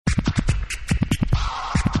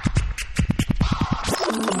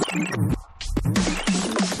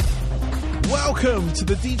Welcome to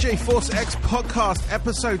the DJ Force X podcast,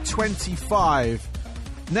 episode 25.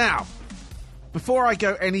 Now, before I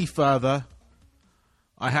go any further,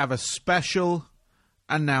 I have a special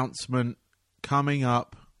announcement coming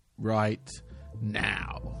up right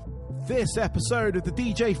now. This episode of the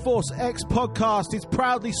DJ Force X podcast is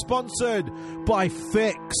proudly sponsored by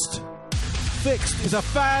Fixed. Fixed is a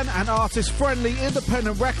fan and artist-friendly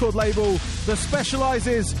independent record label that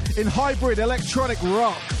specializes in hybrid electronic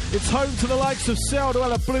rock. It's home to the likes of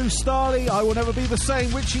Celduella, Blue Starly, I Will Never Be the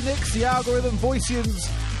Same, Richie Nix, The Algorithm, Voicians,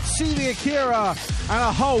 CD Akira, and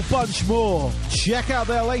a whole bunch more. Check out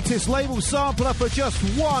their latest label sampler for just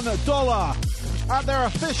 $1 at their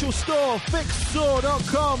official store,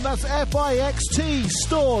 fixedstore.com. That's F-I-X-T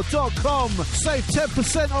store.com. Save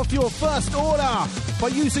 10% off your first order by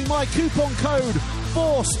using my coupon code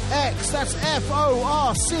FORCEX. That's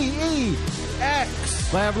FORCEX.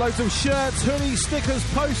 They have loads of shirts, hoodies, stickers,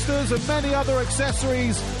 posters, and many other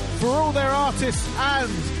accessories for all their artists, and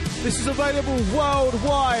this is available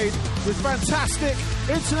worldwide with fantastic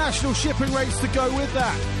international shipping rates to go with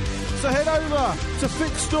that. So head over to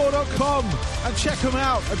fixedstore.com and check them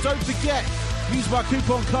out. And don't forget, use my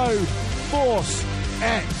coupon code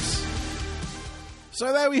FORCEX.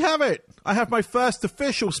 So there we have it. I have my first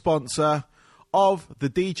official sponsor of the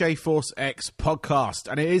DJ Force X podcast,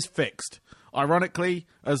 and it is Fixed. Ironically,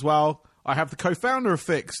 as well, I have the co-founder of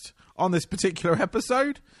Fixed on this particular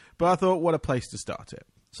episode, but I thought, what a place to start it.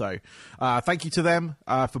 So thank you to them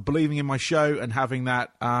for believing in my show and having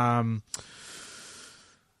that...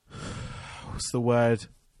 what's the word?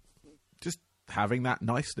 Just having that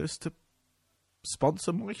niceness to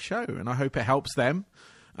sponsor my show, and I hope it helps them,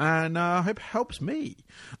 and I hope it helps me.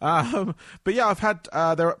 But yeah, I've had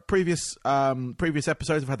their previous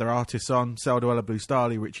episodes. I've had their artists on: Celduella, Blue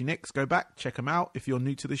Starly, Richie Nix. Go back, check them out if you're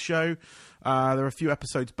new to the show. They're a few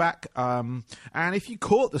episodes back, and if you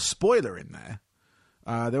caught the spoiler in there,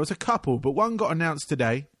 there was a couple, but one got announced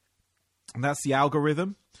today, and that's The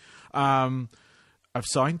Algorithm. I've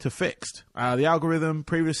signed to Fixed. The Algorithm,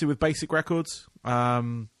 previously with Basic Records,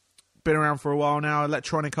 been around for a while now.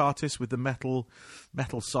 Electronic artist with the metal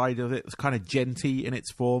side of it. It's kind of genty in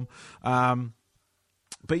its form.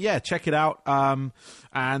 But yeah, check it out.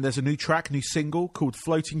 And there's a new track, new single called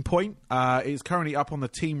Floating Point. It's currently up on the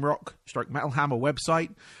Team Rock / Metal Hammer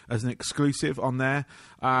website as an exclusive on there.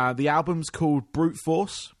 The album's called Brute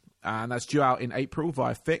Force, and that's due out in April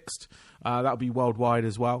via Fixed. That'll be worldwide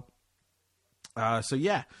as well. So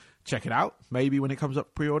yeah, check it out. Maybe when it comes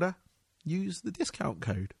up pre-order, use the discount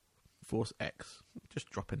code FORCEX. Just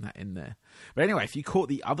dropping that in there. But anyway, if you caught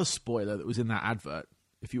the other spoiler that was in that advert,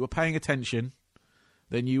 if you were paying attention,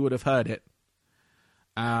 then you would have heard it.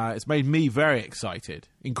 It's made me very excited,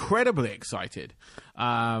 incredibly excited.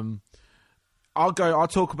 I'll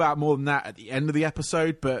talk about more than that at the end of the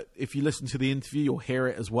episode, but if you listen to the interview, you'll hear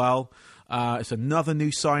it as well. It's another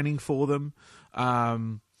new signing for them.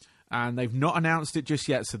 And they've not announced it just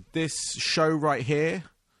yet. So this show right here,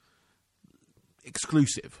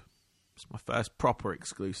 exclusive. It's my first proper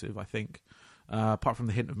exclusive, I think. Apart from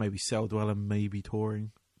the hint of maybe Celduella maybe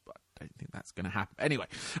touring. But I don't think that's going to happen. Anyway,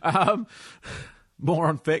 more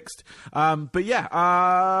on Fixed. But yeah,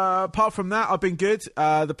 apart from that, I've been good.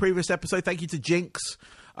 The previous episode, thank you to Jinx.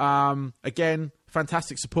 Again,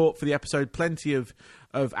 fantastic support for the episode. Plenty of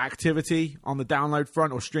activity on the download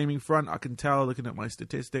front or streaming front. I can tell looking at my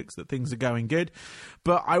statistics that things are going good.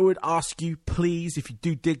 But I would ask you, please, if you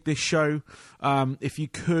do dig this show, if you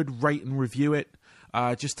could rate and review it.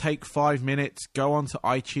 Just take 5 minutes, go on to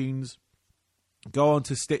iTunes, go on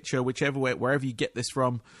to Stitcher, wherever you get this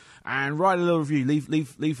from, and write a little review.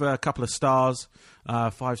 Leave a couple of stars,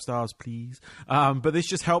 5 stars, please. But this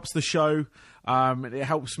just helps the show. It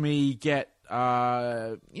helps me get,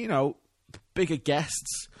 bigger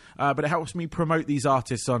guests, but it helps me promote these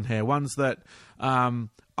artists on here, ones that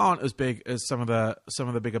aren't as big as some of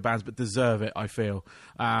the bigger bands, but deserve it, I feel.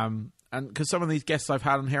 And because some of these guests I've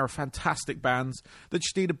had on here are fantastic bands that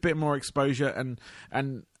just need a bit more exposure,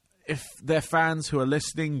 and if they're fans who are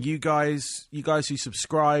listening, you guys who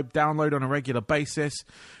subscribe, download on a regular basis,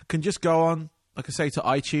 can just go on, like I say, to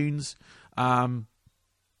iTunes, and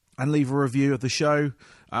leave a review of the show.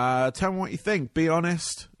 Tell me what you think. Be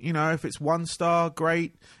honest. If it's 1 star,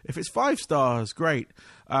 great. If it's 5 stars, great.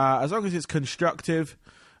 As long as it's constructive.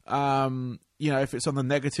 If it's on the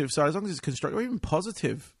negative side, as long as it's constructive, or even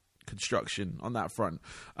positive construction on that front.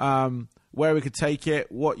 Where we could take it,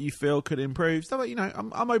 what you feel could improve, stuff like,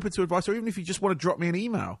 I'm open to advice, or even if you just want to drop me an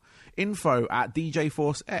email,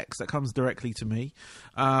 info@DJForceX, that comes directly to me.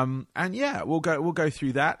 And yeah, we'll go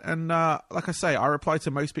through that. And like I say, I reply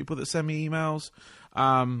to most people that send me emails.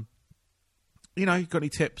 you know, got any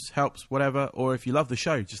tips, helps, whatever, or if you love the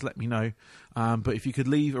show, just let me know. But if you could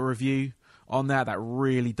leave a review on that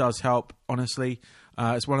really does help, honestly.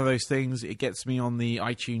 It's one of those things, it gets me on the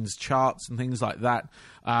iTunes charts and things like that,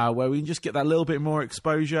 where we can just get that little bit more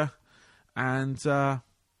exposure. And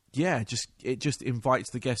it just invites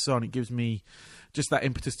the guests on. It gives me just that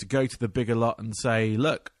impetus to go to the bigger lot and say,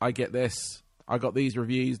 look, I get this. I got these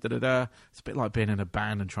reviews, da-da-da. It's a bit like being in a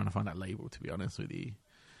band and trying to find that label, to be honest with you.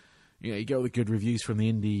 You know, you get all the good reviews from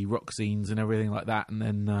the indie rock scenes and everything like that, and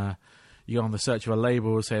then you go on the search of a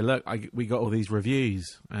label and say, look, we got all these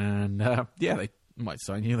reviews. And, they might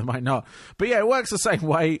sign you, they might not. But, yeah, it works the same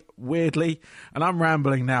way, weirdly. And I'm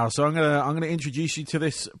rambling now, so I'm gonna introduce you to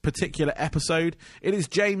this particular episode. It is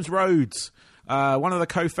James Rhodes, one of the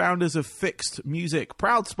co-founders of Fixed Music,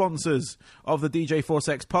 proud sponsors of the DJ Force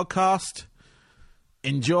X podcast.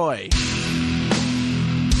 Enjoy.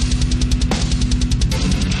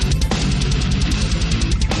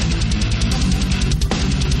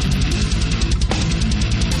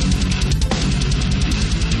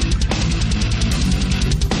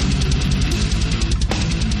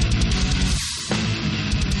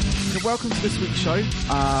 Welcome to this week's show.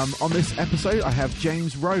 On this episode, I have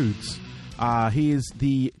James Rhodes. He is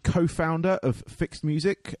the co-founder of Fixed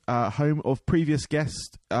Music, home of previous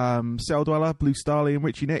guest Cell Dweller, Blue Starly, and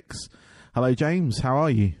Richie Nix. Hello, James. How are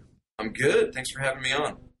you? I'm good. Thanks for having me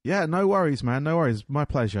on. Yeah, no worries, man. No worries. My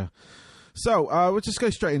pleasure. So, we'll just go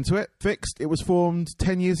straight into it. Fixed, it was formed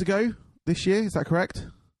 10 years ago this year. Is that correct?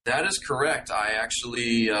 That is correct. I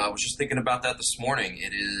actually was just thinking about that this morning.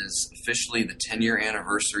 It is officially the 10-year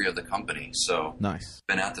anniversary of the company, so nice.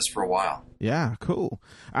 Been at this for a while. Yeah, cool.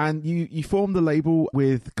 And you formed the label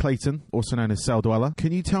with Clayton, also known as Cell Dweller.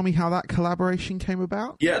 Can you tell me how that collaboration came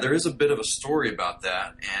about? Yeah, there is a bit of a story about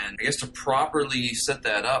that, and I guess to properly set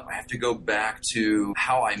that up, I have to go back to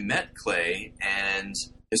how I met Clay, and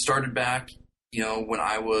it started back, when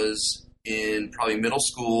I was in probably middle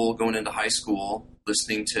school, going into high school,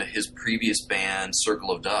 listening to his previous band,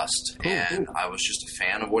 Circle of Dust. Cool, and cool. I was just a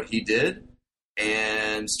fan of what he did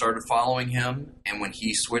and started following him. And when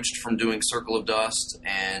he switched from doing Circle of Dust,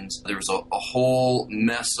 and there was a whole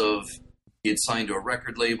mess of, he had signed to a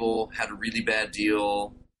record label, had a really bad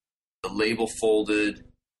deal, the label folded,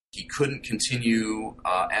 he couldn't continue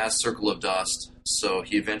as Circle of Dust, so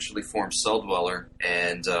he eventually formed Cell Dweller,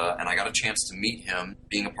 and I got a chance to meet him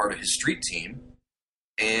being a part of his street team,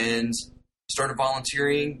 and started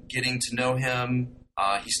volunteering, getting to know him.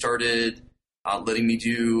 He started letting me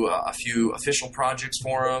do a few official projects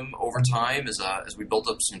for him over time as we built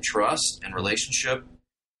up some trust and relationship,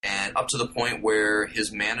 and up to the point where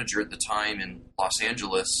his manager at the time in Los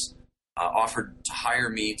Angeles offered to hire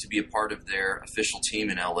me to be a part of their official team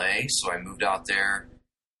in LA. So I moved out there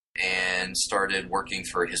and started working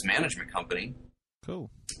for his management company.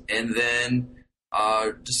 Cool. And then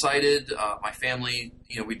decided, my family,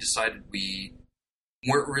 we decided we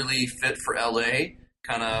weren't really fit for LA,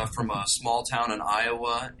 kind of from a small town in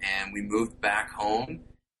Iowa, and we moved back home.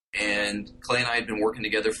 And Clay and I had been working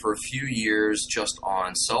together for a few years just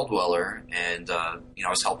on Cell Dweller, and I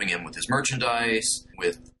was helping him with his merchandise,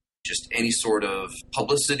 with just any sort of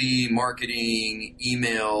publicity, marketing,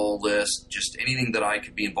 email list, just anything that I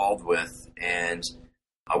could be involved with. And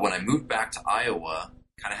when I moved back to Iowa,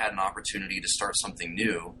 kind of had an opportunity to start something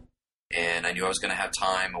new, and I knew I was going to have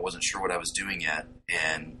time. I wasn't sure what I was doing yet,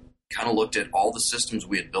 and kind of looked at all the systems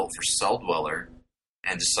we had built for Cell Dweller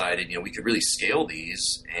and decided, we could really scale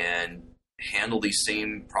these and handle these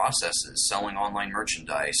same processes, selling online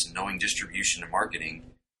merchandise and knowing distribution and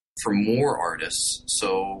marketing for more artists.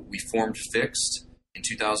 So we formed Fixed in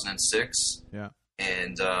 2006. Yeah.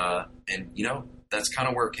 And that's kind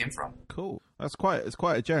of where it came from. Cool. It's quite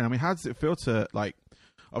a journey. I mean, how does it feel to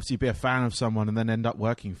obviously be a fan of someone and then end up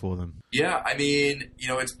working for them? Yeah, I mean,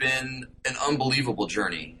 it's been an unbelievable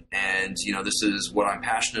journey, and this is what I'm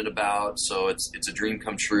passionate about, so it's a dream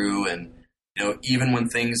come true. And even when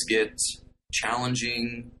things get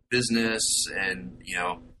challenging, business, and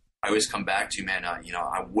I always come back to, man, I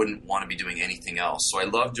wouldn't want to be doing anything else. So I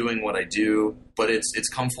love doing what I do, but it's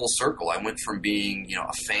come full circle. I went from being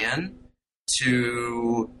a fan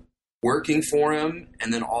to working for him,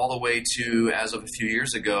 and then all the way to, as of a few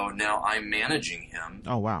years ago, now I'm managing him.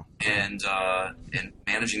 Oh, wow. And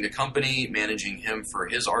managing the company, managing him for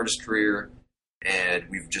his artist career, and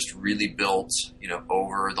we've just really built,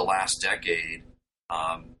 over the last decade,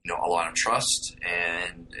 a lot of trust,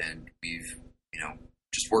 and we've,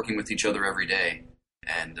 just working with each other every day,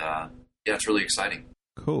 and it's really exciting.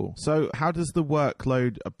 Cool. So how does the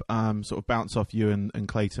workload sort of bounce off you and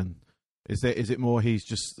Clayton? Is it more he's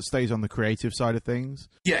just stays on the creative side of things?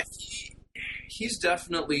 Yeah, he's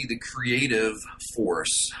definitely the creative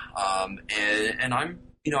force, and I'm,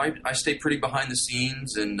 I stay pretty behind the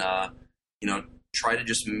scenes and try to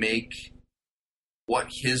just make what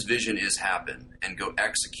his vision is happen and go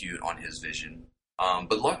execute on his vision.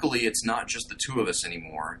 But luckily, it's not just the two of us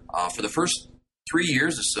anymore. For the first 3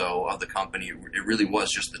 years or so of the company, it really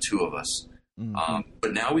was just the two of us. Mm-hmm.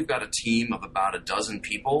 But now we've got a team of about a dozen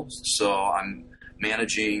people. So I'm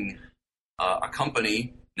managing a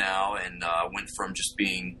company now, and went from just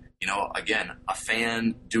being, again, a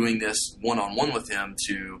fan doing this one-on-one with him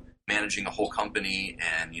to managing a whole company,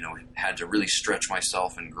 and, had to really stretch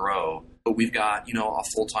myself and grow. But we've got, a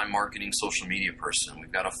full-time marketing social media person.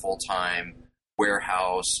 We've got a full-time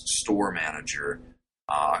warehouse store manager,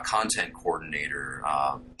 a content coordinator,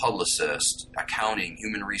 publicist, accounting,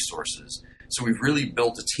 human resources. So we've really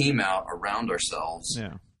built a team out around ourselves.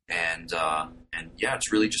 Yeah. And yeah,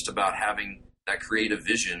 it's really just about having that creative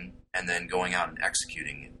vision and then going out and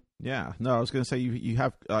executing it. Yeah, no, I was going to say you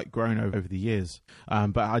have grown over the years,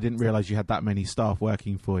 but I didn't realize you had that many staff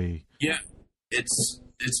working for you. Yeah, it's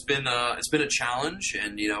been a challenge,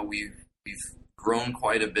 and we've grown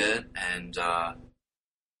quite a bit, and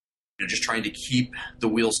just trying to keep the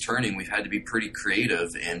wheels turning. We've had to be pretty creative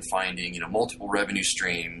in finding multiple revenue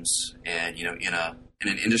streams, and in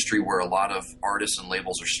an industry where a lot of artists and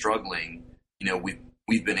labels are struggling,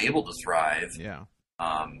 we've been able to thrive. Yeah.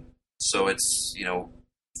 So it's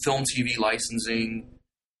film, TV licensing,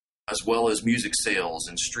 as well as music sales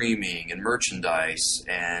and streaming and merchandise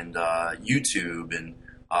and YouTube and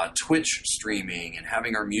Twitch streaming, and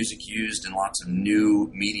having our music used in lots of new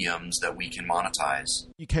mediums that we can monetize.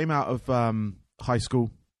 You came out of high school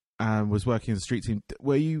and was working in the street team.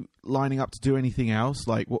 Were you lining up to do anything else?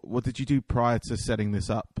 Like, what did you do prior to setting this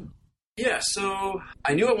up? Yeah, so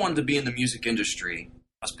I knew I wanted to be in the music industry.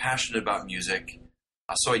 I was passionate about music.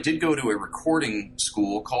 So I did go to a recording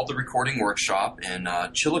school called the Recording Workshop in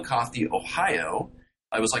Chillicothe, Ohio.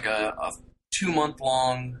 It was like a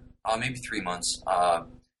 2-month-long, maybe 3 months,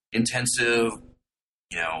 intensive,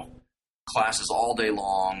 classes all day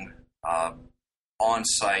long,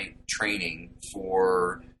 on-site training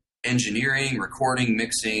for engineering, recording,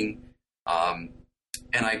 mixing.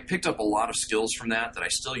 And I picked up a lot of skills from that I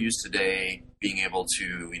still use today, being able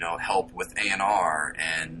to, help with A&R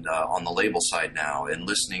and on the label side now, and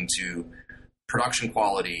listening to production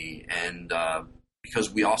quality. And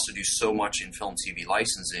because we also do so much in film, TV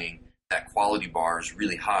licensing, that quality bar is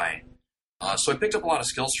really high. So I picked up a lot of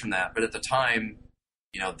skills from that. But at the time,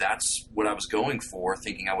 that's what I was going for,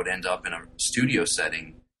 thinking I would end up in a studio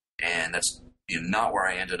setting. And that's not where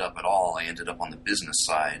I ended up at all. I ended up on the business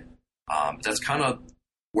side. But that's kind of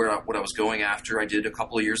what I was going after. I did a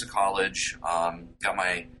couple of years of college, got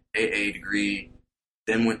my AA degree,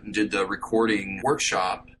 then went and did the recording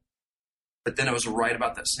workshop. But then it was right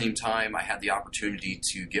about that same time I had the opportunity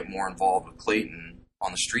to get more involved with Clayton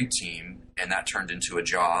on the street team, and that turned into a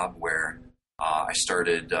job where I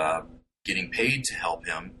started getting paid to help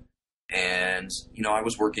him. And, I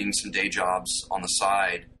was working some day jobs on the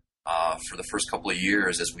side for the first couple of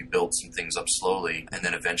years as we built some things up slowly, and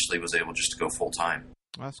then eventually was able just to go full time.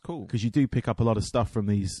 That's cool, because you do pick up a lot of stuff from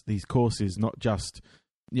these courses, not just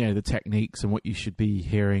the techniques and what you should be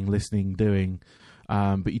hearing, listening, doing,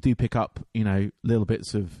 but you do pick up little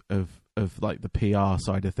bits of like the PR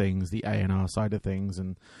side of things, the A&R side of things,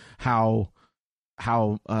 and how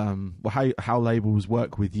labels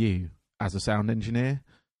work with you as a sound engineer.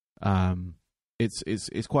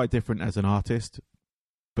 It's quite different as an artist,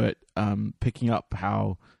 but picking up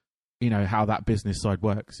how that business side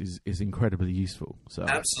works is incredibly useful. So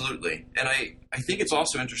absolutely. And I think it's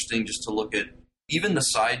also interesting just to look at even the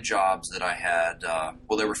side jobs that I had.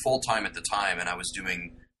 They were full-time at the time, and I was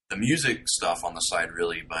doing the music stuff on the side,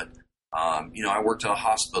 really. But, I worked at a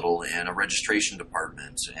hospital in a registration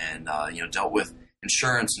department and, dealt with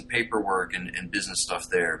insurance and paperwork and business stuff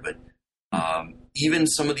there. But even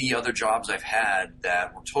some of the other jobs I've had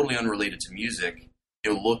that were totally unrelated to music,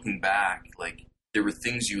 looking back, like, there were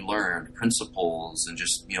things you learned, principles, and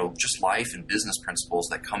just life and business principles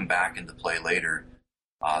that come back into play later.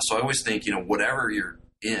 So I always think, whatever you're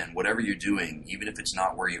in, whatever you're doing, even if it's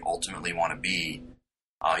not where you ultimately want to be,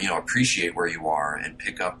 appreciate where you are and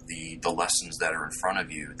pick up the lessons that are in front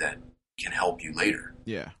of you that can help you later.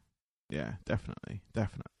 Yeah, definitely.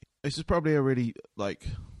 This is probably a really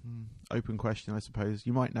open question, I suppose.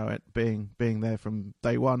 You might know it, being there from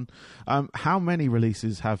day one. How many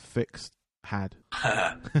releases have Fixed had?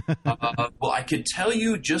 Well, I could tell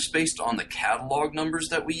you just based on the catalog numbers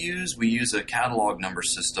that we use a catalog number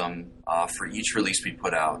system for each release we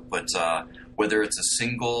put out. But whether it's a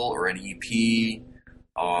single or an EP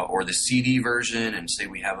or the CD version, and say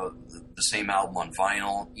we have the same album on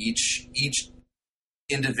vinyl. Each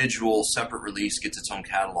individual separate release gets its own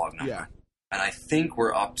catalog number. Yeah. And I think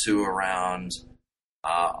we're up to around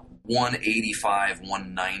 185,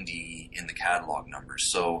 190 in the catalog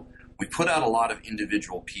numbers. So we put out a lot of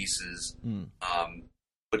individual pieces.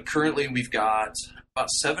 But currently we've got about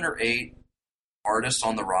 7 or 8 artists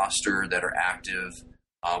on the roster that are active.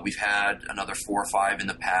 We've had another 4 or 5 in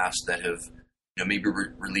the past that have, maybe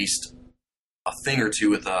released a thing or two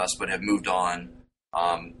with us, but have moved on.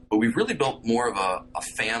 But we've really built more of a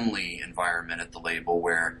family environment at the label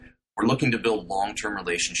where we're looking to build long-term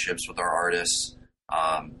relationships with our artists.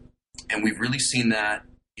 And we've really seen that,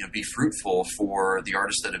 be fruitful for the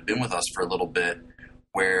artists that have been with us for a little bit,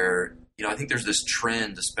 where, I think there's this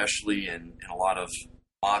trend, especially in a lot of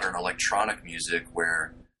modern electronic music,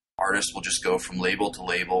 where artists will just go from label to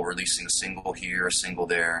label, releasing a single here, a single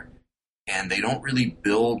there, and they don't really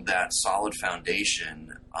build that solid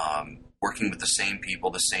foundation, working with the same people,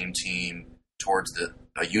 the same team, towards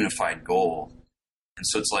a unified goal. And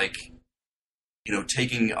so it's like,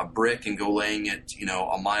 taking a brick and go laying it,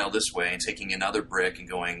 a mile this way, and taking another brick and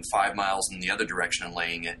going 5 miles in the other direction and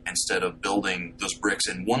laying it, instead of building those bricks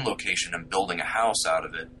in one location and building a house out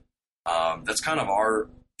of it. That's kind of our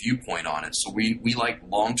viewpoint on it. So we like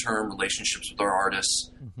long-term relationships with our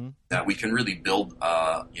artists, that we can really build,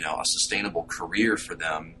 a sustainable career for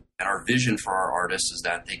them. And our vision for our artists is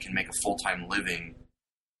that they can make a full-time living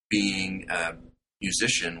being a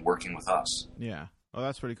musician working with us. Yeah. Oh,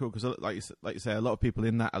 that's really cool, because like you say, a lot of people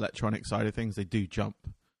in that electronic side of things, they do jump,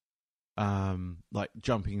 like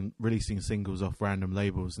jumping, releasing singles off random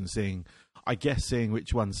labels and seeing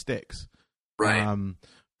which one sticks. Right.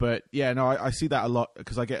 But yeah, no, I see that a lot,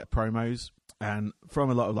 because I get promos and from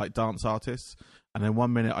a lot of like dance artists, and then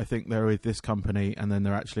one minute I think they're with this company, and then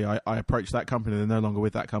they're actually, I approach that company, they're no longer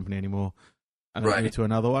with that company anymore. And they go to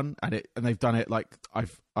another one, and they've done it, like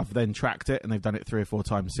I've then tracked it, and they've done it 3 or 4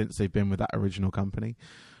 times since they've been with that original company.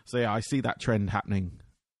 So yeah, I see that trend happening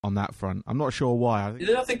on that front. I'm not sure why.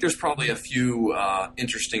 I think there's probably a few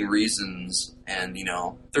interesting reasons, and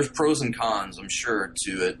there's pros and cons, I'm sure,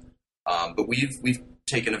 to it. But we've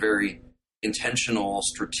taken a very intentional,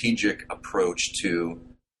 strategic approach to,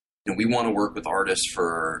 we want to work with artists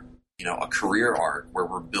for a career arc where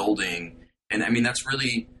we're building, and I mean that's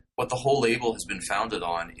really what the whole label has been founded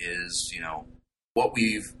on, is, what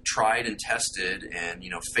we've tried and tested and,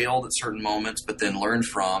 failed at certain moments, but then learned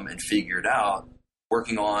from and figured out,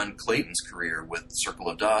 working on Clayton's career with Circle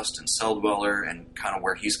of Dust and Cell Dweller and kind of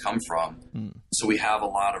where he's come from. So we have a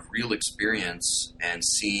lot of real experience and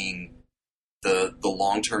seeing the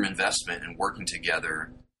long-term investment and working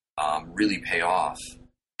together really pay off.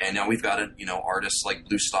 And now we've got, artists like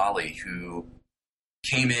Blue Stolly, who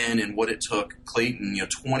came in, and what it took Clayton,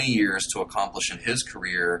 20 years to accomplish in his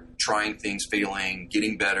career, trying things, failing,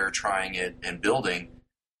 getting better, trying it, and building.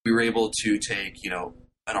 We were able to take, an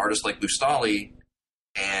artist like Blue Stolly,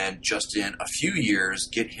 and just in a few years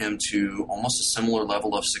get him to almost a similar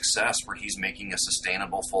level of success where he's making a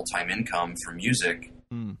sustainable full-time income from music.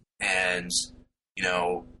 And,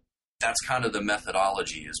 that's kind of the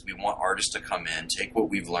methodology, is we want artists to come in, take what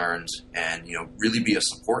we've learned, and, really be a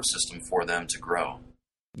support system for them to grow.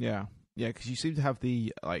 Yeah, because you seem to have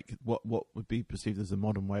the, like, what would be perceived as the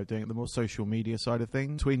modern way of doing it, the more social media side of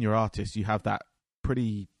things. Between your artists, you have that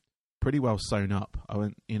pretty well sewn up.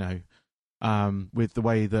 With the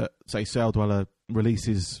way that, say, Cell Dweller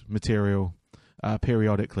releases material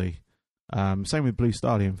periodically. Same with Blue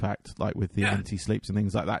Stolly, in fact, like with the Anti-Sleeps and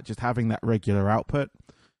things like that. Just having that regular output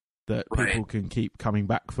that people can keep coming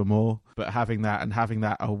back for more, but having that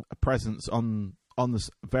a presence on the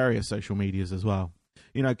various social medias as well.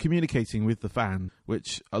 Communicating with the fan,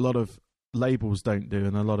 which a lot of labels don't do,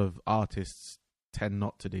 and a lot of artists tend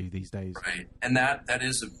not to do these days. Right, and that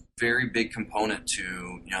is a very big component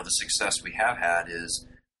to the success we have had, is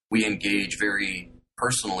we engage very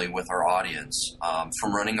personally with our audience,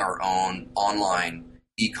 from running our own online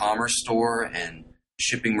e-commerce store and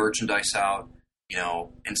shipping merchandise out.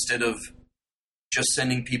 Instead of just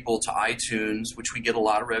sending people to iTunes, which we get a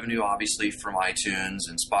lot of revenue, obviously, from iTunes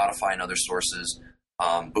and Spotify and other sources,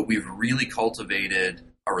 but we've really cultivated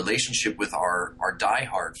a relationship with our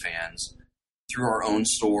diehard fans through our own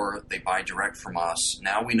store. They buy direct from us.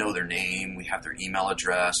 Now we know their name. We have their email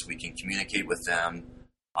address. We can communicate with them.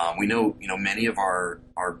 We know, many of our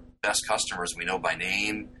best customers we know by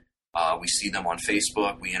name. We see them on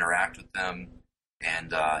Facebook. We interact with them.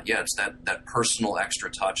 And, it's that personal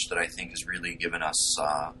extra touch that I think has really given us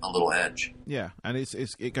a little edge. Yeah, and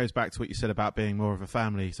it goes back to what you said about being more of a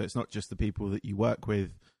family. So it's not just the people that you work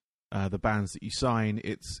with the bands that you sign.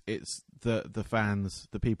 It's the fans,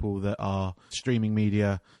 the people that are streaming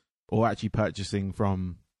media or actually purchasing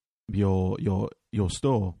from your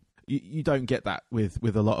store. You don't get that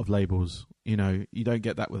with a lot of labels. You know, you don't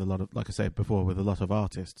get that with a lot of, like I said before, with a lot of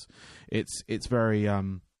artists. It's very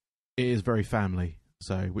it is very family.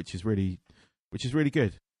 So which is really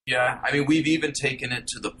good. Yeah, I mean, we've even taken it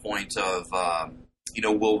to the point of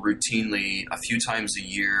we'll routinely, a few times a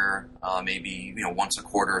year, maybe once a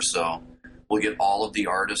quarter or so, we'll get all of the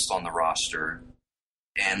artists on the roster,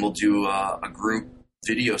 and we'll do a group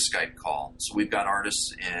video Skype call. So we've got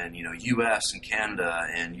artists in U.S. and Canada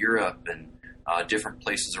and Europe and different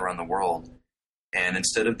places around the world. And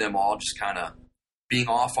instead of them all just kind of being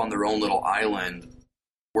off on their own little island,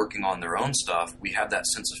 working on their own stuff, we have that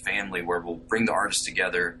sense of family where we'll bring the artists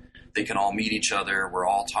together. They can all meet each other. We're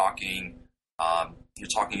all talking,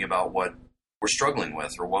 talking about what we're struggling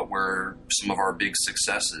with or what were some of our big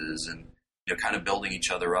successes, and kind of building each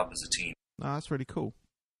other up as a team. Oh, that's really cool.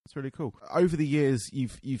 That's really cool. Over the years,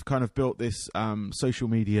 you've kind of built this social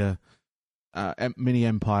media mini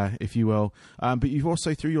empire, if you will. But you've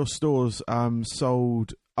also, through your stores,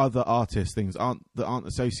 sold other artists things that aren't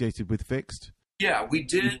associated with Fixed. Yeah, we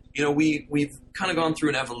did. We've kind of gone through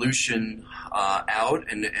an evolution out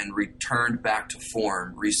and returned back to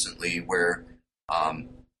form recently, where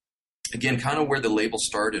again, kind of where the label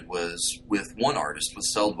started was with one artist, with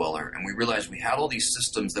Cell Dweller, and we realized we had all these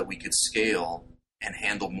systems that we could scale and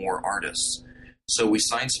handle more artists. So we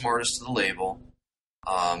signed some artists to the label,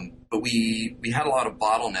 but we had a lot of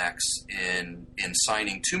bottlenecks in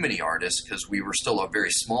signing too many artists because we were still a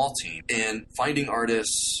very small team. And finding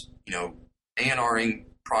artists, A&Ring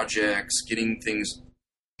projects, getting things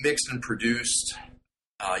mixed and produced,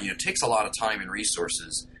 takes a lot of time and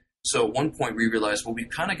resources. So at one point we realized, well,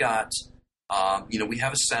 we've kind of got, we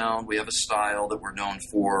have a sound, we have a style that we're known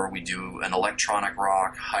for. We do an electronic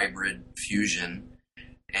rock hybrid fusion.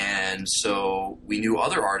 And so we knew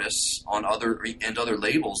other artists on other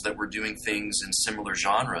labels that were doing things in similar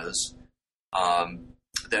genres,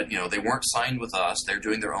 that, they weren't signed with us. They're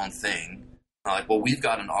doing their own thing. Like, well, we've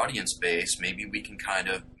got an audience base. Maybe we can kind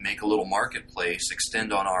of make a little marketplace,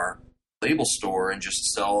 extend on our label store, and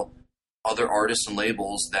just sell other artists and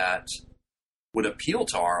labels that would appeal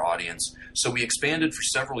to our audience. So we expanded for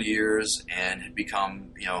several years and had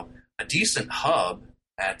become, a decent hub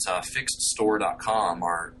at fixedstore.com,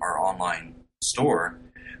 our online store,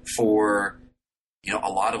 for, a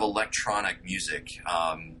lot of electronic music,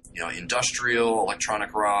 industrial,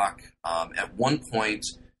 electronic rock. At one point,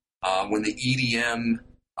 when the EDM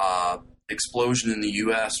explosion in the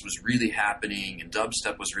U.S. was really happening and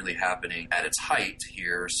dubstep was really happening at its height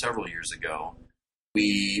here several years ago,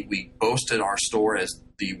 we boasted our store as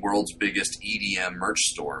the world's biggest EDM merch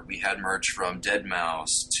store. We had merch from Deadmau5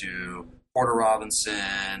 to Porter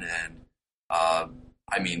Robinson and,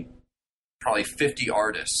 probably 50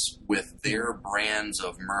 artists with their brands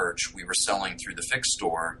of merch we were selling through the Fixed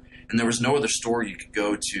store. And there was no other store you could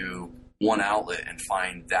go to, one outlet, and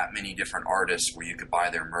find that many different artists where you could buy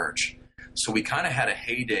their merch. So we kind of had a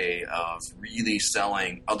heyday of really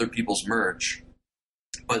selling other people's merch,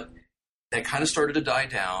 but that kind of started to die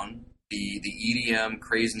down. The EDM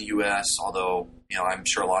craze in the U.S., although, I'm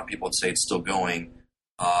sure a lot of people would say it's still going,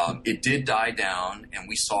 it did die down, and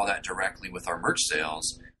we saw that directly with our merch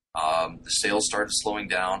sales. The sales started slowing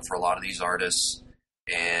down for a lot of these artists,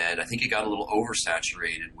 and I think it got a little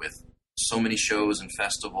oversaturated with so many shows and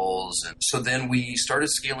festivals. And so then we started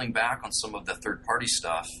scaling back on some of the third-party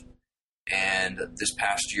stuff. And this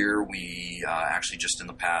past year, we actually just in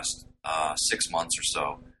the past 6 months or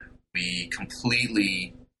so, we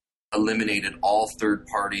completely eliminated all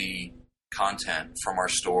third-party content from our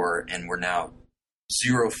store, and we're now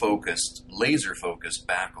laser-focused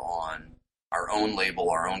back on our own label,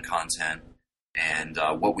 our own content, and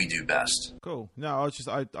what we do best. Cool. No,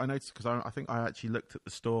 I noticed because I think I actually looked at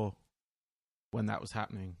the store when that was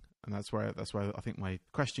happening, and that's where I think my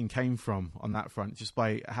question came from on that front. Just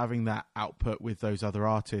by having that output with those other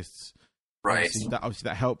artists, right? Obviously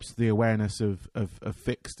that helps the awareness of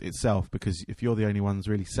Fixed itself, because if you're the only ones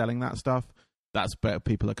really selling that stuff, that's better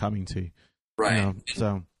people are coming to, right?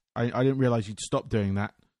 So I didn't realize you'd stopped doing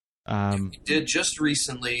that. We did just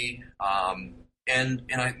recently, and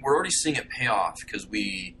we're already seeing it pay off, because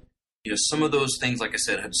we, some of those things, like I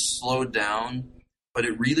said, had slowed down. But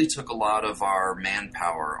it really took a lot of our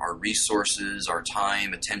manpower, our resources, our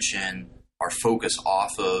time, attention, our focus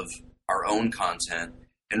off of our own content.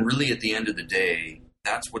 And really, at the end of the day,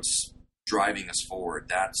 that's what's driving us forward.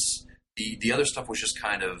 That's the other stuff was just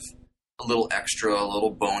kind of a little extra, a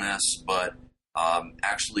little bonus, but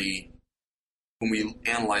actually when we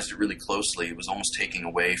analyzed it really closely, it was almost taking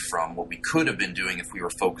away from what we could have been doing if we were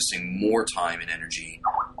focusing more time and energy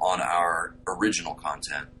on our original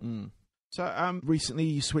content. So recently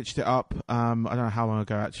you switched it up. I don't know how long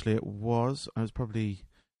ago actually it was. It was probably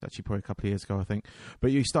a couple of years ago, I think.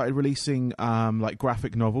 But you started releasing like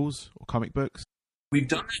graphic novels or comic books. We've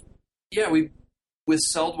done it. Yeah, with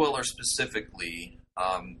Celldweller specifically,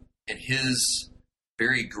 and his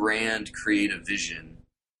very grand creative vision,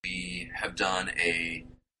 we have done an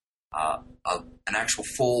actual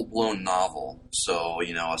full-blown novel. So,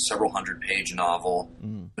 a several hundred-page novel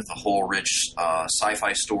with a whole rich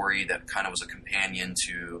sci-fi story that kind of was a companion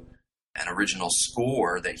to an original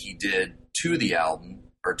score that he did to the album,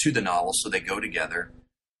 or to the novel, so they go together.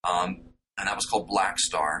 And that was called Black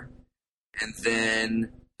Star. And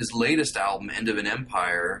then his latest album, End of an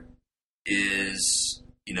Empire, is,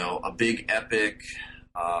 a big epic,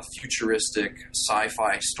 futuristic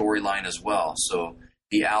sci-fi storyline as well. So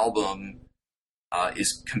the album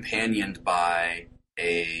is companioned by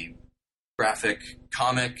a graphic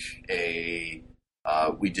comic.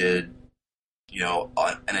 We did,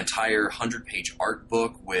 an entire 100-page art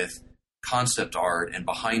book with concept art and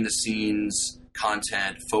behind-the-scenes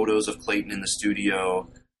content, photos of Clayton in the studio.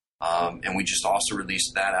 And we just also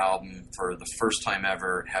released that album for the first time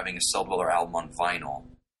ever, having a Celldweller album on vinyl,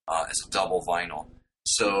 as a double vinyl.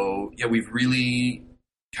 So, yeah, we've really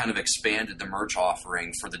kind of expanded the merch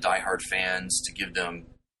offering for the diehard fans to give them,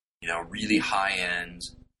 really high-end,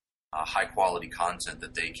 high-quality content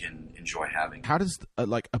that they can enjoy having. How does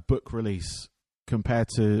like a book release compare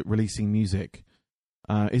to releasing music?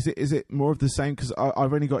 Is it more of the same? Because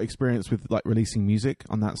I've only got experience with like releasing music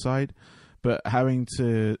on that side, but having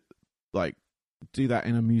to like do that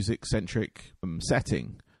in a music-centric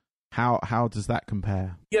setting, how does that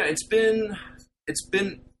compare? Yeah, it's been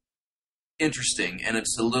interesting, and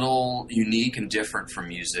it's a little unique and different from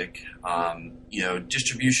music.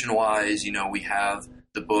 Distribution-wise, we have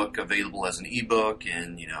the book available as an ebook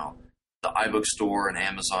in, the iBook store and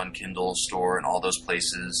Amazon Kindle store and all those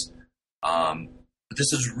places. But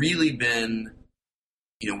this has really been,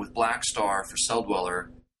 with Black Star for Celldweller,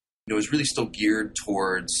 is really still geared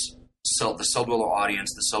towards the Celldweller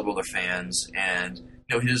audience, the Celldweller fans, and,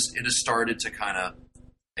 it has started to kind of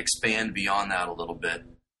expand beyond that a little bit.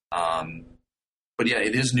 But yeah,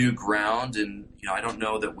 it is new ground, and I don't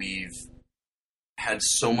know that we've had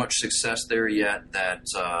so much success there yet that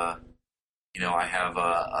I have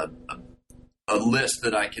a list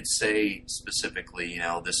that I could say specifically.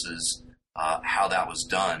 This is how that was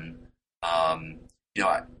done.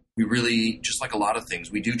 We really, just like a lot of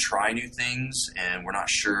things, we do try new things, and we're not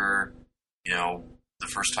sure, the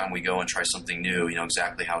first time we go and try something new,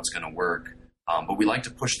 exactly how it's going to work. But we like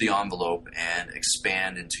to push the envelope and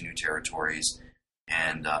expand into new territories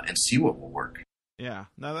and see what will work. Yeah,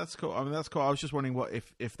 no, that's cool. I mean, that's cool. I was just wondering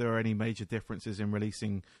if there are any major differences in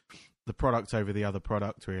releasing the product over the other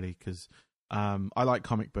product, really, because I like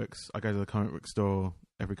comic books. I go to the comic book store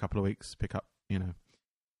every couple of weeks, pick up,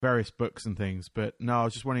 various books and things. But no, I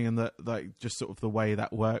was just wondering just sort of the way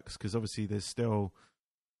that works, because obviously there's still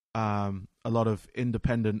a lot of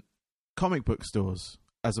independent comic book stores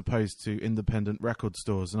as opposed to independent record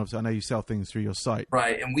stores. And obviously I know you sell things through your site.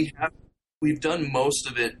 Right, and we've done most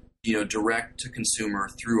of it, direct to consumer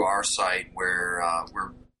through our site, where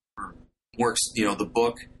we're works. The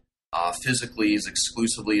book physically is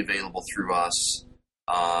exclusively available through us.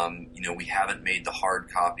 We haven't made the hard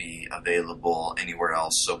copy available anywhere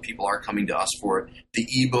else, so people are coming to us for it. The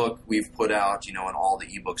ebook we've put out, in all the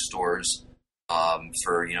ebook stores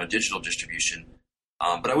for digital distribution.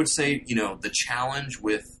 But I would say, the challenge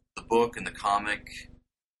with the book and the comic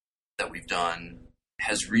that we've done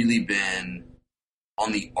has really been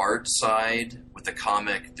on the art side. With the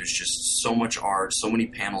comic, there's just so much art, so many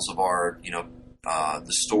panels of art, the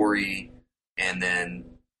story, and then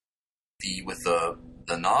with the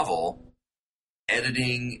novel,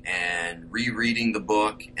 editing and rereading the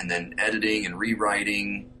book, and then editing and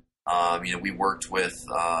rewriting. We worked with,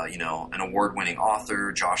 an award-winning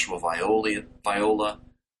author, Joshua Viola,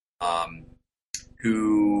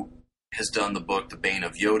 who has done the book The Bane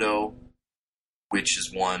of Yodo, which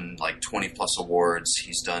has won like 20-plus awards.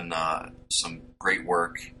 He's done some great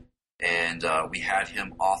work, and we had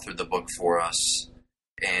him author the book for us.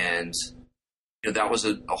 And that was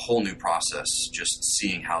a whole new process, just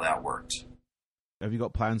seeing how that worked. Have you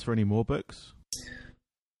got plans for any more books?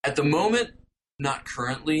 At the moment, not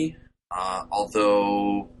currently,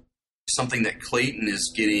 although something that Clayton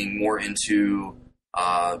is getting more into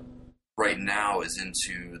right now is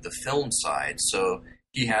into the film side. So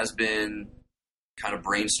he has been kind of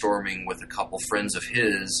brainstorming with a couple friends of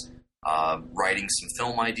his writing some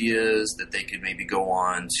film ideas that they could maybe go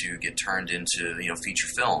on to get turned into, feature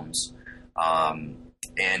films.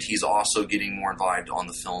 And he's also getting more involved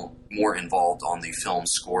on the film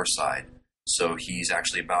score side. So he's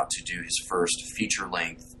actually about to do his first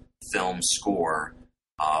feature-length film score,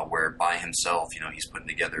 where by himself, he's putting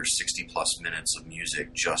together 60-plus minutes of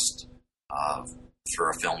music just for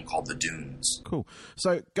a film called The Dunes. Cool.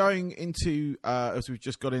 So going into, as we've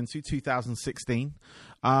just got into 2016,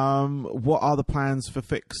 what are the plans for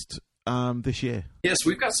Fixed this year? Yes,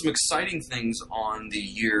 we've got some exciting things on the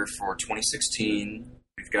year for 2016.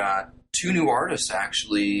 We've got 2 new artists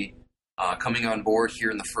actually coming on board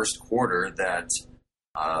here in the first quarter that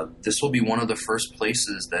this will be one of the first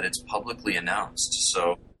places that it's publicly announced.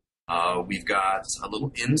 So we've got a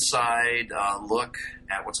little inside look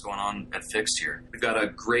at what's going on at Fixed here. We've got a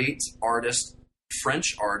great artist,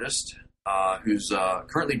 French artist, who's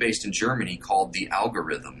currently based in Germany, called The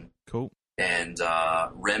Algorithm. Cool. And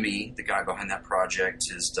Remy, the guy behind that project,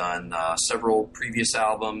 has done several previous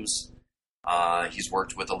albums. He's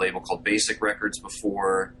worked with a label called Basic Records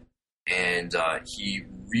before, and he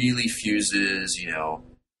really fuses,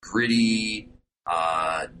 gritty,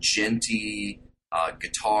 djenty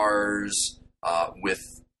guitars with,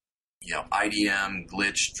 IDM,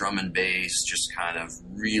 glitch, drum and bass, just kind of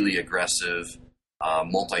really aggressive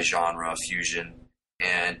multi-genre fusion.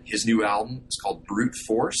 And his new album is called Brute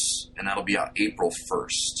Force, and that'll be out April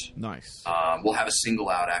 1st. Nice. We'll have a single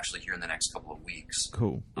out actually here in the next couple of weeks.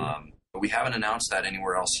 Cool. But we haven't announced that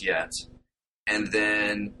anywhere else yet. And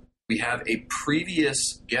then we have a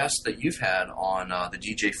previous guest that you've had on the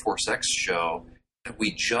DJ Force X show that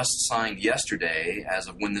we just signed yesterday as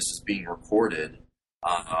of when this is being recorded.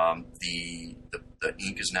 The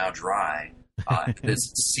ink is now dry.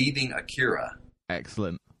 It's Seething Akira.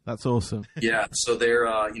 Excellent. That's awesome. Yeah, so they're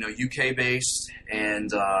UK based, and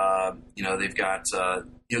they've got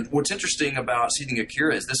what's interesting about Seething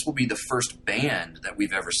Akira is this will be the first band that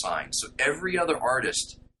we've ever signed. So every other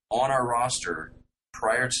artist on our roster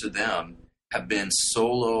prior to them have been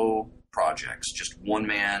solo projects, just one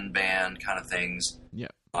man band kind of things. Yeah.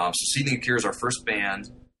 So Seething Akira is our first band,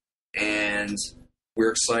 and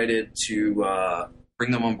we're excited to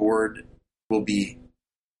bring them on board. We'll be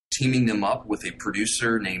teaming them up with a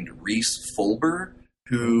producer named Reese Fulber,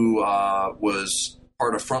 who was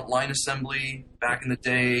part of Frontline Assembly back in the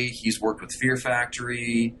day. He's worked with Fear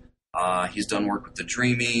Factory. He's done work with The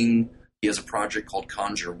Dreaming. He has a project called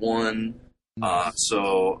Conjure One.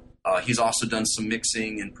 So he's also done some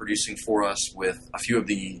mixing and producing for us with a few of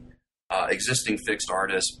the existing Fixed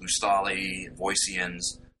artists, Blustali, Voicians.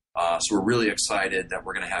 So we're really excited that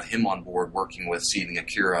we're going to have him on board working with Seething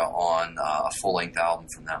Akira on a full-length album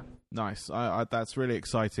from them. Nice. That's really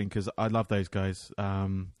exciting because I love those guys.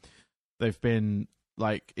 They've been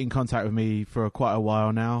in contact with me for quite a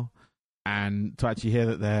while now, and to actually hear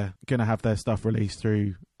that they're going to have their stuff released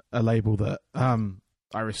through a label that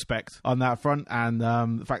I respect on that front, and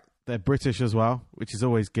the fact they're British as well, which is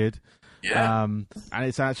always good. Yeah. And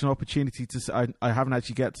it's actually an opportunity to. I haven't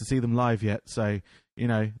actually get to see them live yet, so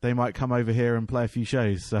they might come over here and play a few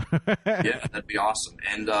shows. So yeah, that'd be awesome.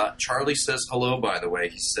 And Charlie says hello. By the way,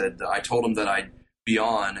 he said I told him that I'd be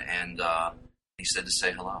on, and he said to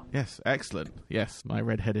say hello. Yes, excellent. Yes, my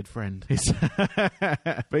red-headed friend.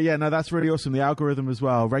 But yeah, no, that's really awesome. The Algorithm as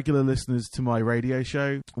well. Regular listeners to my radio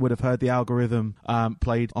show would have heard the Algorithm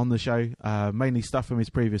played on the show. Mainly stuff from his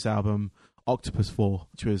previous album, Octopus 4,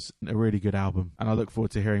 which was a really good album, and I look forward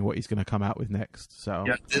to hearing what he's going to come out with next. So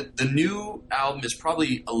yeah, the new album is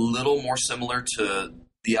probably a little more similar to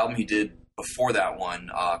the album he did before that one,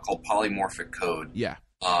 called Polymorphic Code. Yeah,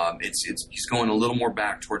 he's going a little more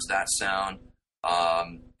back towards that sound,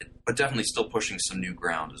 but definitely still pushing some new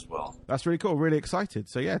ground as well. That's really cool. Really excited.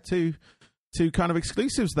 So yeah, two kind of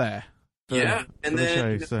exclusives there. And then the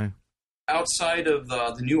show, so. Outside of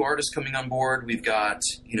the new artists coming on board, we've got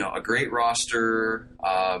a great roster.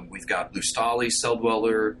 We've got Blustali,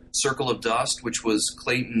 Celldweller, Circle of Dust, which was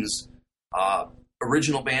Clayton's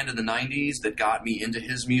original band in the 90s that got me into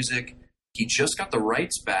his music. He just got the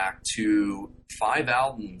rights back to 5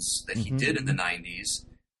 albums that he did in the 90s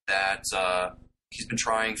that he's been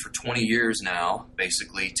trying for 20 years now,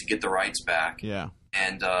 basically, to get the rights back. Yeah.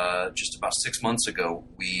 And just about 6 months ago,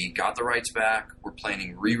 we got the rights back. We're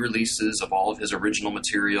planning re-releases of all of his original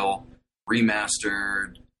material,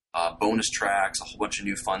 remastered, bonus tracks, a whole bunch of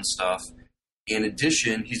new fun stuff. In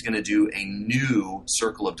addition, he's going to do a new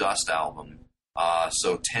Circle of Dust album.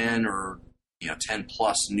 So 10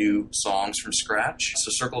 plus new songs from scratch.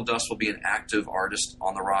 So Circle of Dust will be an active artist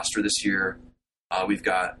on the roster this year. We've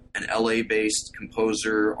got an LA-based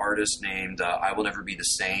composer, artist named I Will Never Be the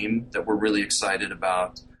Same that we're really excited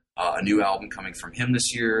about. A new album coming from him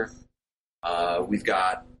this year. We've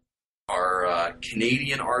got our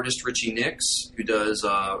Canadian artist, Richie Nix, who does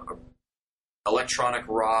electronic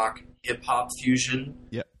rock, hip-hop fusion.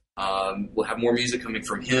 Yep. We'll have more music coming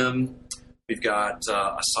from him. We've got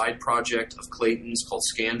a side project of Clayton's called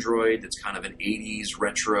Scandroid. That's kind of an 80s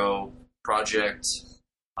retro project.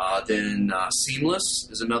 Then Seamless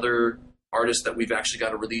is another artist that we've actually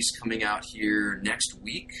got a release coming out here next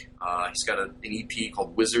week. He's got an EP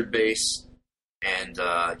called Wizard Bass, and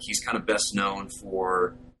he's kind of best known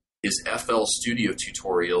for his FL Studio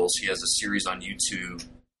tutorials. He has a series on YouTube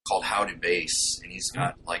called How to Bass, and he's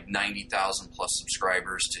got like 90,000 plus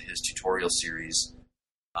subscribers to his tutorial series.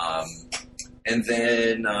 And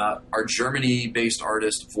then our Germany-based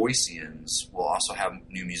artist Voicians will also have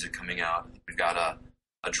new music coming out. We've got a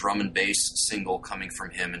drum and bass single coming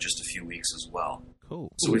from him in just a few weeks as well.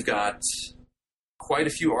 Cool. So we've got quite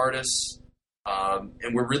a few artists,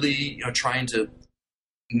 and we're really trying to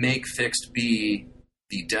make Fixed be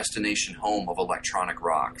the destination home of electronic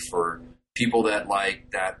rock for people that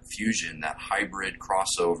like that fusion, that hybrid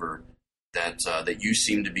crossover that you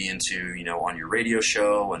seem to be into, on your radio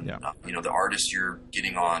show and, the artists you're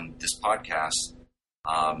getting on this podcast.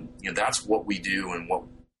 That's what we do, and what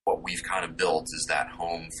we've kind of built is that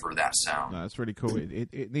home for that sound. No, that's really cool.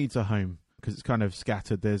 It needs a home because it's kind of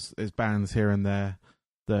scattered. There's bands here and there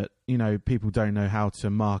that, people don't know how to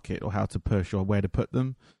market or how to push or where to put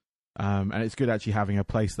them. And it's good actually having a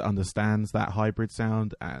place that understands that hybrid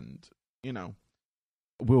sound and,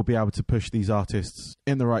 we'll be able to push these artists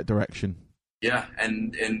in the right direction. Yeah,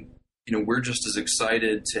 and we're just as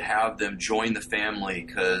excited to have them join the family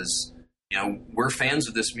because, we're fans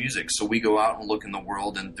of this music, so we go out and look in the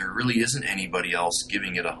world, and there really isn't anybody else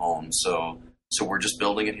giving it a home. So we're just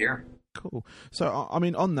building it here. Cool. So,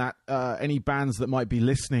 on that, any bands that might be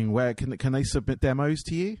listening, where can they submit demos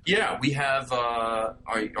to you? Yeah, we have our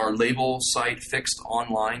label site,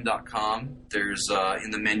 fixedonline.com. There's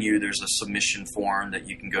in the menu, there's a submission form that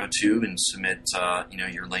you can go to and submit,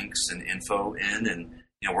 your links and info in, and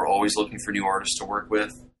we're always looking for new artists to work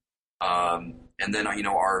with. And then,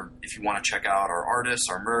 if you want to check out our artists,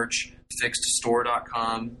 our merch,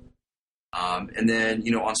 fixedstore.com. And then,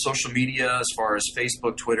 on social media, as far as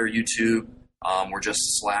Facebook, Twitter, YouTube, we're just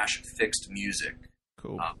 /fixedmusic.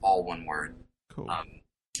 Cool. All one word. Cool.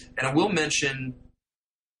 And I will mention,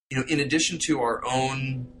 in addition to our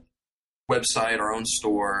own website, our own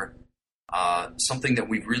store, something that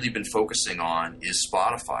we've really been focusing on is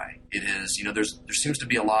Spotify. It is, there seems to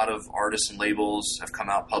be a lot of artists and labels have come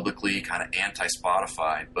out publicly kind of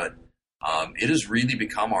anti-Spotify, but it has really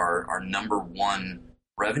become our number one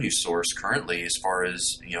revenue source currently as far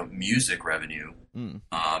as music revenue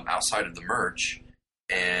outside of the merch.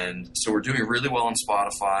 And so we're doing really well on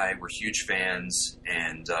Spotify. We're huge fans,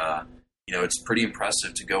 and it's pretty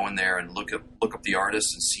impressive to go in there and look up the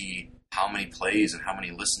artists and see how many plays and how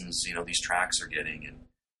many listens these tracks are getting. And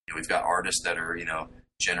we've got artists that are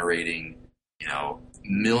generating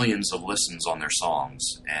millions of listens on their songs,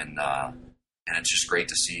 and it's just great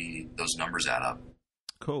to see those numbers add up.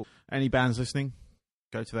 Cool. Any bands listening?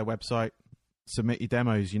 Go to their website, submit your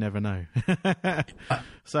demos. You never know.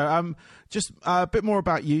 So, just a bit more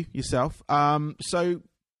about yourself. So,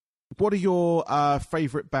 what are your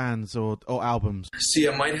favorite bands or albums? See,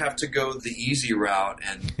 I might have to go the easy route,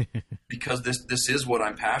 and because this is what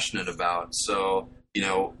I'm passionate about. So,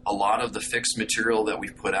 a lot of the Fixed material that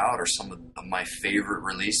we've put out are some of my favorite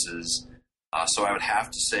releases. So I would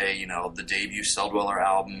have to say, the debut Cell Dweller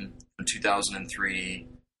album from 2003.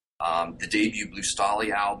 The debut Blue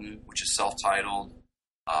Stahli album, which is self-titled,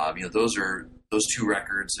 those two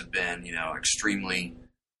records have been, extremely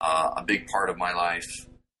a big part of my life.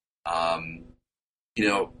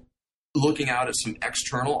 Looking out at some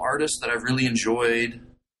external artists that I've really enjoyed,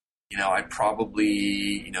 I'd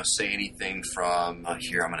probably, say anything from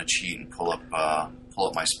here. I'm going to cheat and pull up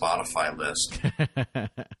my Spotify list.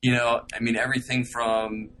 Everything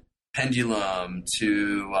from Pendulum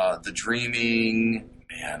to The Dreaming.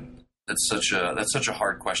 Man, that's such a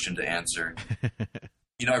hard question to answer.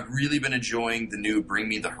 I've really been enjoying the new Bring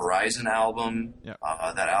Me the Horizon album. Yep.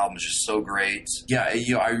 That album is just so great. Yeah,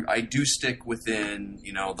 I do stick within,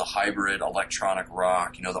 the hybrid electronic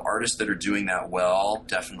rock. The artists that are doing that well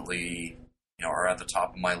definitely, are at the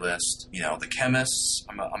top of my list. The Chemists,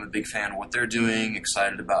 I'm a big fan of what they're doing,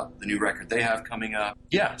 excited about the new record they have coming up.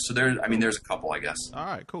 Yeah, so there's a couple, I guess. All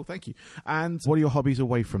right, cool, thank you. And what are your hobbies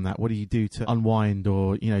away from that? What do you do to unwind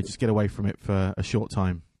or, just get away from it for a short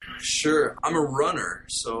time? Sure. I'm a runner,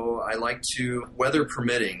 so I like to, weather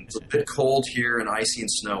permitting. It's a bit cold here and icy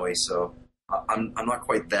and snowy, so I'm not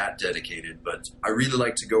quite that dedicated, but I really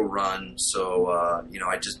like to go run. So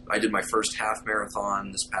I did my first half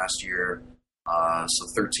marathon this past year, so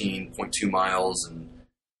 13.2 miles, and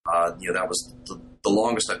that was the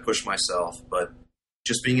longest I pushed myself. But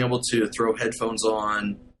just being able to throw headphones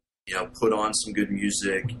on, put on some good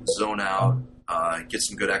music, zone out, get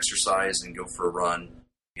some good exercise, and go for a run.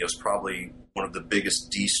 It's probably one of the biggest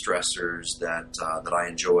de-stressors that I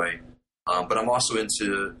enjoy. But I'm also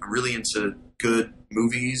really into good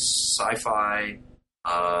movies, sci-fi.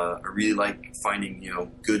 I really like finding,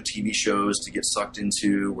 good TV shows to get sucked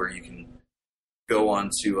into where you can go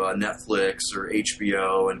onto Netflix or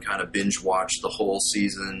HBO and kind of binge watch the whole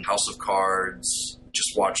season. House of Cards,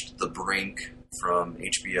 just watched The Brink from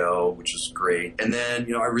HBO, which is great. And then,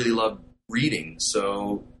 I really love reading.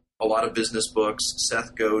 So a lot of business books,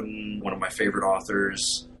 Seth Godin, one of my favorite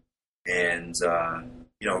authors, and,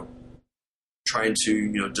 trying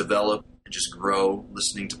to, develop and just grow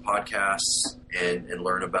listening to podcasts and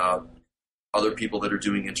learn about other people that are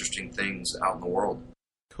doing interesting things out in the world.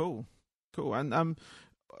 Cool. And a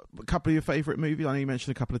couple of your favorite movies. I know you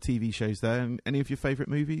mentioned a couple of TV shows there. Any of your favorite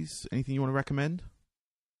movies? Anything you want to recommend?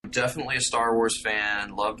 Definitely a Star Wars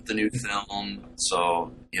fan. Loved the new film.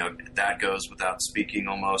 So, that goes without speaking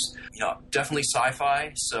almost. Definitely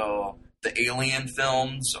sci-fi. So the Alien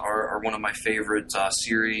films are one of my favorite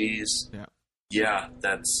series. Yeah. Yeah,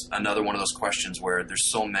 that's another one of those questions where there's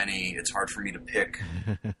so many, it's hard for me to pick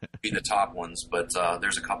the top ones, but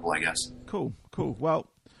there's a couple, I guess. Cool. Well,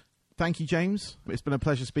 thank you, James. It's been a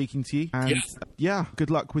pleasure speaking to you. And good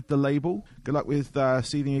luck with the label. Good luck with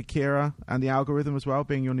seeding Akira and the algorithm as well,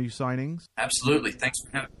 being your new signings. Absolutely. Thanks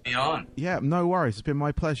for having me on. Yeah, no worries. It's been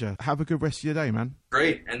my pleasure. Have a good rest of your day, man.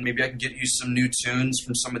 Great. And maybe I can get you some new tunes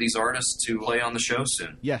from some of these artists to play on the show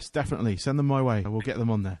soon. Yes, definitely. Send them my way. We'll get them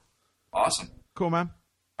on there. Awesome. Cool, man.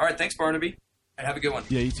 All right. Thanks, Barnaby. And have a good one.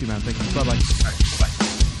 Yeah, you too, man. Thank you. Bye-bye. All right. Bye-bye.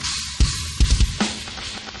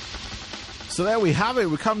 So there we have it.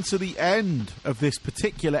 We've come to the end of this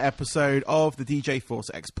particular episode of the DJ Force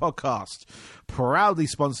X podcast, proudly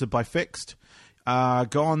sponsored by Fixed.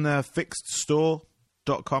 Go on there,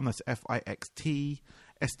 fixedstore.com. That's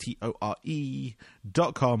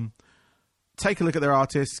FIXTSTORE.com. Take a look at their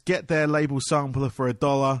artists, get their label sampler for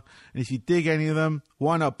 $1. And if you dig any of them,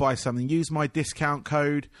 why not buy something? Use my discount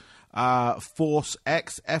code,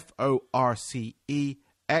 FORCEX,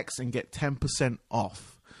 FORCEX, and get 10%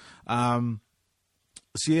 off. So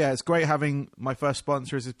yeah, it's great having my first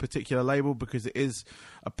sponsor as this particular label because it is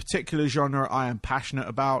a particular genre I am passionate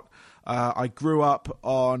about. I grew up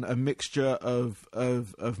on a mixture of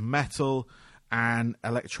metal and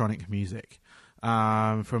electronic music.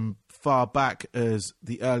 From far back as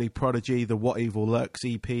the early Prodigy, the What Evil Lurks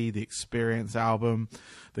EP, the Experience album,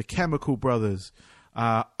 the Chemical Brothers,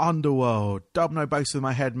 Underworld, Dub No Boast of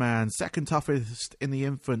My Head Man, Second Toughest in the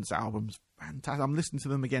Infants albums. Fantastic. I'm listening to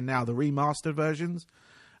them again now, the remastered versions,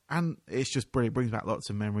 and it's just brilliant. It brings back lots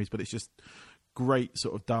of memories, but it's just great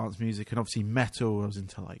sort of dance music. And obviously metal, I was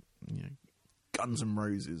into Guns N'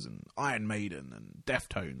 Roses and Iron Maiden and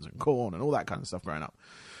Deftones and Korn and all that kind of stuff growing up.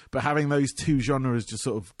 But having those two genres just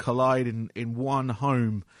sort of collide in one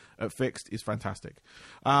home at Fixed is fantastic.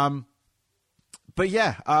 But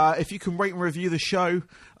yeah, if you can rate and review the show,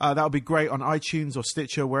 that would be great on iTunes or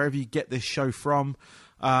Stitcher, wherever you get this show from.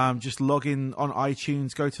 Just log in on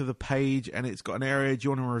iTunes, go to the page, and it's got an area. Do you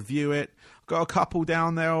want to review it? I've got a couple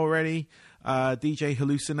down there already. DJ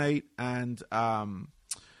Hallucinate and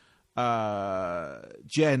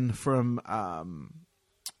Jen from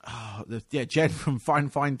Jen from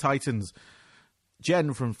Fine Titans.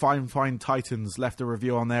 Jen from Fine Titans left a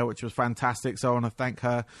review on there, which was fantastic. So I want to thank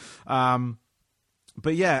her.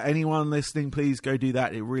 But yeah, anyone listening, please go do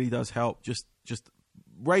that. It really does help. Just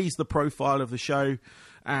raise the profile of the show,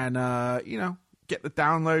 and get the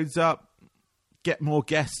downloads up. Get more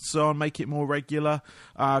guests on, make it more regular,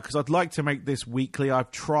 because I'd like to make this weekly. I've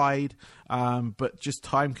tried, but just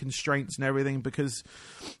time constraints and everything, because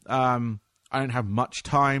I don't have much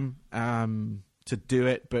time to do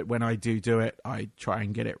it. But when I do it, I try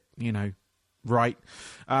and get it, right.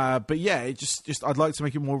 But yeah, it just I'd like to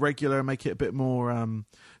make it more regular, make it a bit more,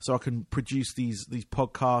 so I can produce these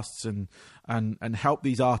podcasts and help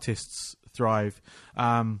these artists thrive.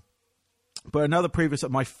 But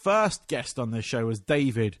my first guest on this show was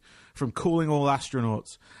David from Calling All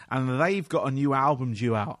Astronauts, and they've got a new album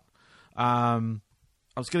due out. I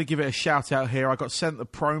was going to give it a shout out here. I got sent the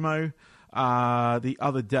promo the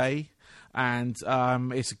other day. and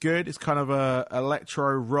it's good. It's kind of a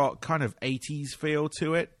electro rock, kind of 80s feel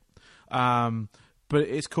to it. But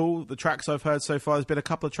it's cool. The tracks I've heard so far, there's been a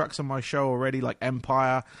couple of tracks on my show already, like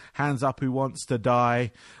Empire, Hands Up Who Wants to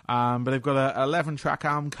Die. But they've got an 11-track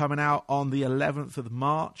album coming out on the 11th of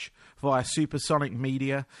March via Supersonic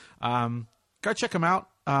Media. Go check them out.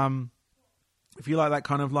 If you like that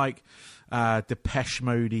kind of like Depeche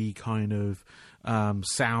Mode-y kind of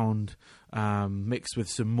sound, mixed with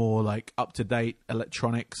some more like up-to-date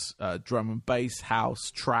electronics, drum and bass, house,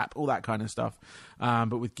 trap, all that kind of stuff,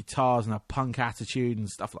 but with guitars and a punk attitude and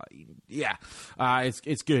stuff like,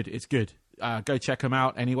 it's good. It's good. Go check them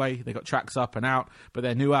out anyway. They got tracks up and out, but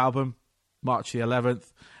their new album, March the 11th.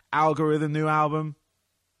 Algorithm new album,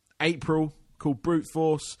 April, called Brute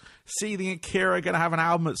Force. Seething and Kira are going to have an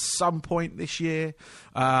album at some point this year.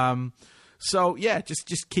 So, yeah,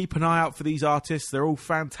 just keep an eye out for these artists. They're all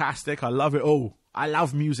fantastic. I love it all. I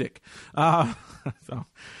love music. So,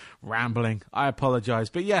 rambling. I apologize.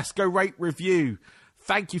 But, yes, go rate, review.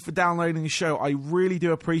 Thank you for downloading the show. I really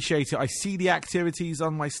do appreciate it. I see the activities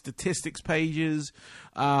on my statistics pages,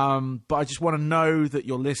 but I just want to know that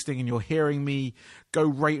you're listening and you're hearing me. Go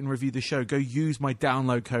rate and review the show. Go use my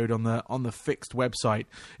download code on the fixed website.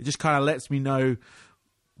 It just kind of lets me know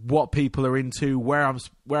what people are into, where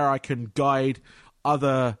I can guide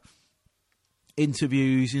other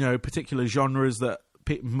interviews, particular genres that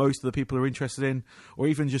most of the people are interested in, or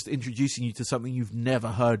even just introducing you to something you've never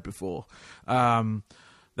heard before.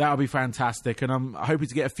 That'll be fantastic. And I'm hoping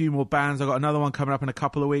to get a few more bands. I've got another one coming up in a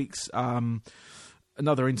couple of weeks.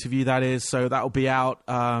 Another interview, that is. So that'll be out.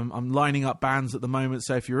 I'm lining up bands at the moment.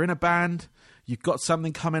 So if you're in a band, you've got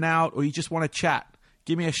something coming out, or you just want to chat,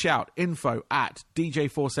 give me a shout.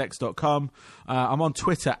 info@djforcex.com. I'm on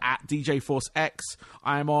Twitter @djforcex.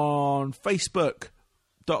 I'm on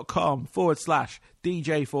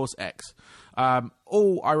Facebook.com/DJForceX.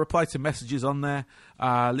 I reply to messages on there.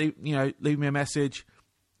 Leave me a message,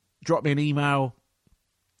 drop me an email,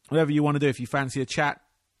 whatever you want to do. If you fancy a chat,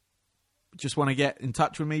 just want to get in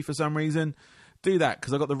touch with me for some reason, do that,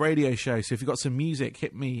 because I've got the radio show. So if you've got some music,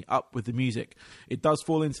 hit me up with the music. It does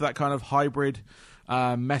fall into that kind of hybrid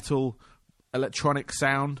metal electronic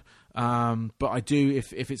sound. But I do,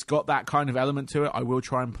 if it's got that kind of element to it, I will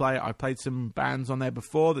try and play it. I played some bands on there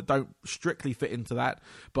before that don't strictly fit into that,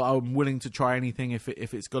 but I'm willing to try anything if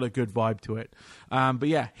it's got a good vibe to it. But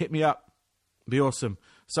yeah, hit me up. Be awesome.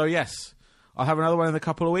 So yes, I'll have another one in a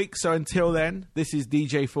couple of weeks. So until then, this is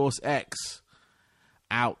DJ Force X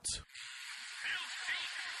out.